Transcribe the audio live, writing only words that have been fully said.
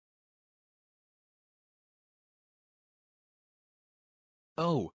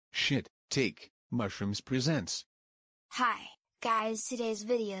Oh, shit, take, Mushrooms presents. Hi, guys, today's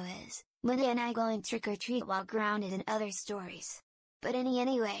video is, Linda and I going trick-or-treat while grounded and other stories. But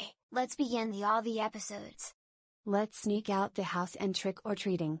anyway, let's begin all the episodes. Let's sneak out the house and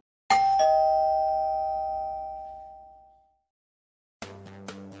trick-or-treating.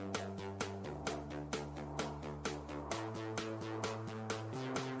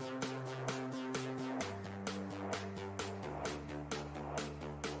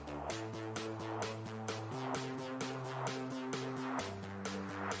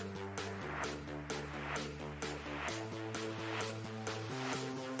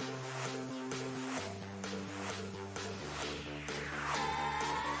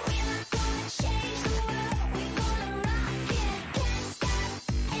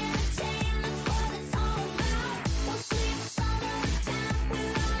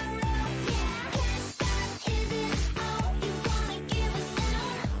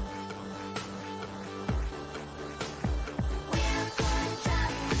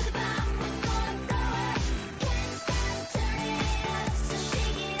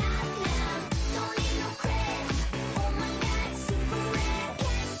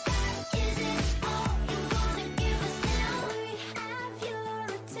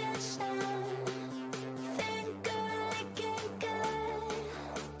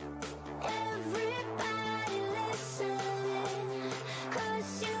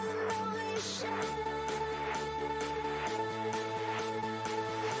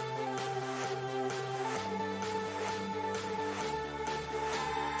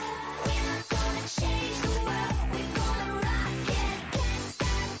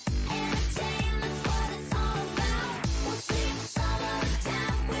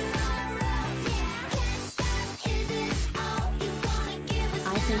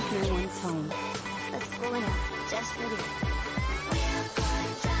 I think no one's home. Let's pull it up, just for you.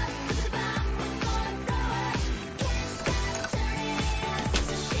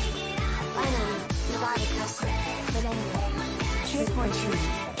 Finally, we got a customer. But anyway, trick or treat.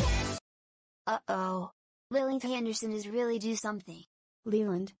 Uh-oh. Lily Henderson is really do something.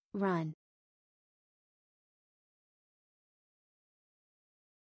 Leland, run.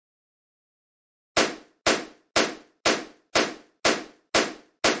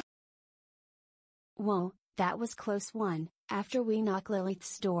 Whoa, that was close one, after we knock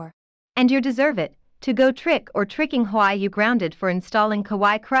Lilith's door. And you deserve it, to go trick or tricking why you grounded for installing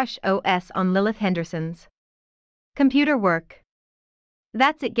Kawaii Crush OS on Lilith Henderson's computer work.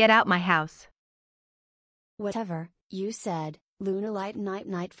 That's it, get out my house. Whatever, you said, Lunalight Night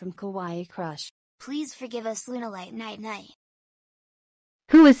Night from Kawaii Crush. Please forgive us, Lunalight Night Night.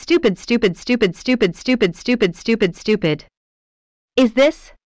 Who is stupid? Is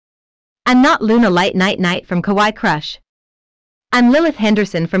this? I'm not Luna Light Night Night from Kawaii Crush. I'm Lilith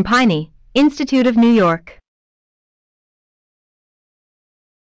Henderson from Piney, Institute of New York.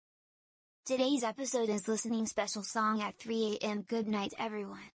 Today's episode is listening special song at 3 a.m. Good night,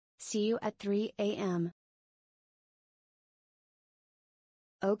 everyone. See you at 3 a.m.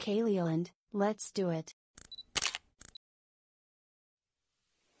 Okay, Leland, let's do it.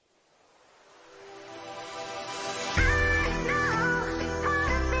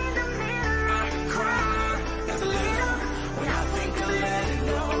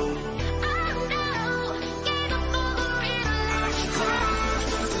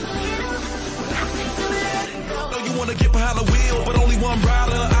 Wanna get behind the wheel, but only one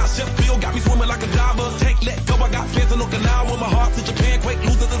rider. I just feel got me swimming like a diver. Take, let go, I got fans in Okinawa. My heart to Japan, quake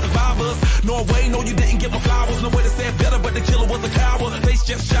losers and survivors. Norway, no, you didn't get my flowers. No way to say it better, but the killer was a coward. Face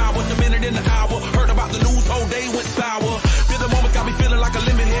just showered, a minute in the hour. Heard about the news, whole day went sour. Feel the moment got me feeling like a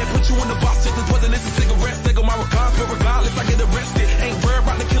lemon head. Put you in the box just as wasn't this a cigarette. Take on my regards, but regardless, I get arrested. Ain't worried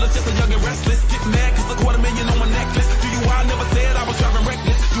about the killer, just a young and restless. Get mad cause a $250,000 on my necklace. Do you I never said I was driving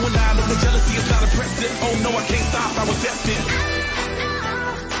reckless. You and I know the jealousy is not impressive. Oh no, I can't stop, I was destined.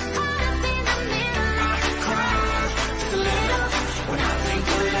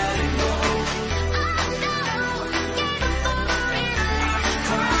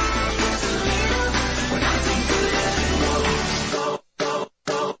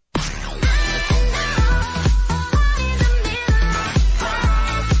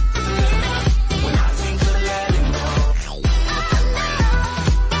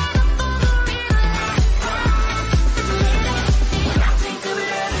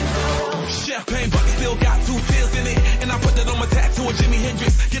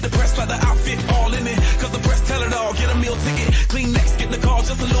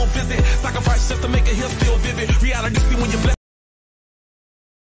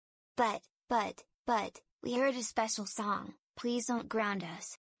 But, we heard a special song, Please don't ground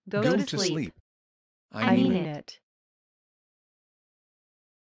us. Go Go to to sleep. sleep. I mean it.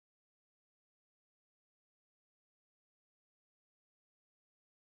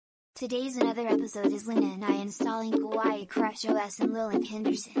 Today's another episode is Luna and I installing Kawaii Crush OS and Lilith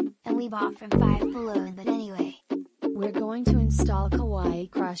Henderson, and we bought from Five Below. But anyway, We're going to install Kawaii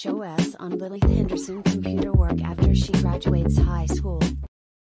Crush OS on Lilith Henderson computer work after she graduates high school.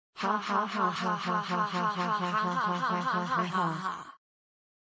 Ha ha ha ha ha ha ha ha ha ha ha ha ha ha.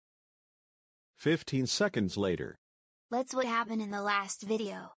 15 seconds later. let's what happened in the last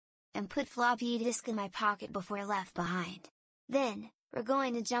video. And put floppy disk in my pocket before left behind. Then, we're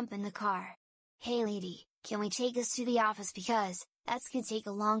going to jump in the car. Hey lady, can we take us to the office because, that's could take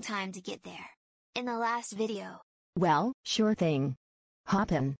a long time to get there. In the last video. Well, sure thing.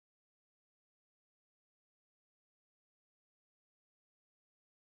 Hop in.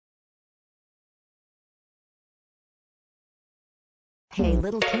 Hey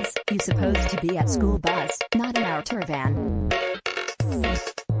little kids, you supposed to be at school bus, not in our tour van.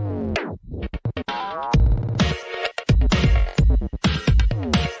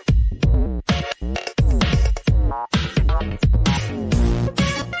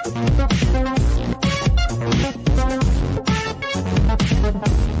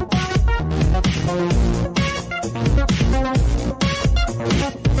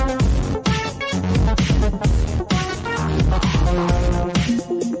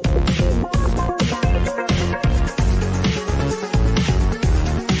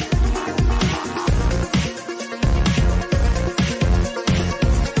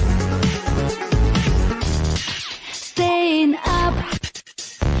 Staying up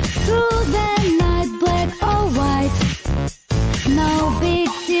through the night, black or white. No big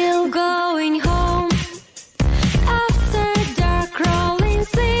deal going home. After dark, rolling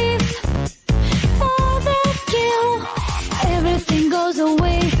sleeves for the kill. Everything goes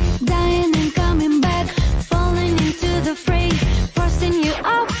away, dying and coming back, falling into the fray, forcing you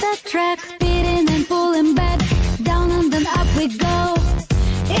off the track, speeding and pulling back, down and then up we go,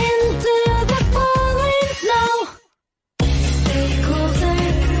 into the falling snow. Stay closer,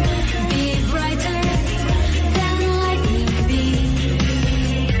 be brighter than lightning be.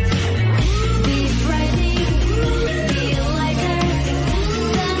 Be frightening, be lighter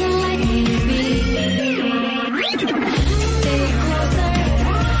than lightning be. Stay closer,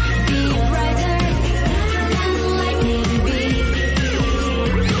 be brighter than lightning be.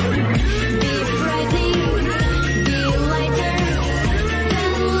 Be frightening, be lighter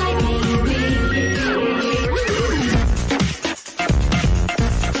than lightning be.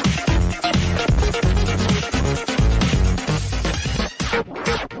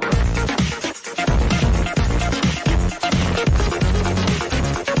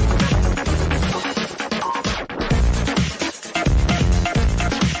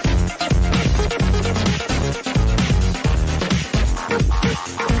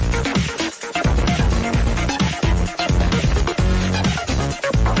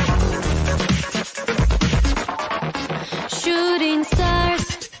 Shooting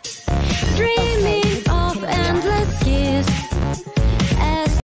stars, dreaming of endless years.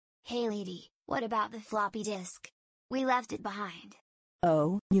 As Hey lady, what about the floppy disk? We left it behind.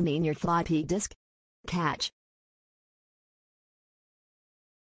 Oh, you mean your floppy disk? Catch.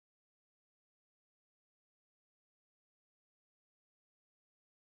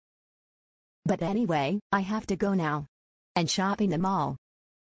 But anyway, I have to go now. And shopping the mall.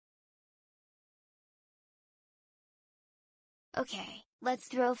 Okay, let's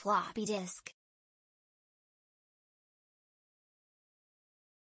throw floppy disk.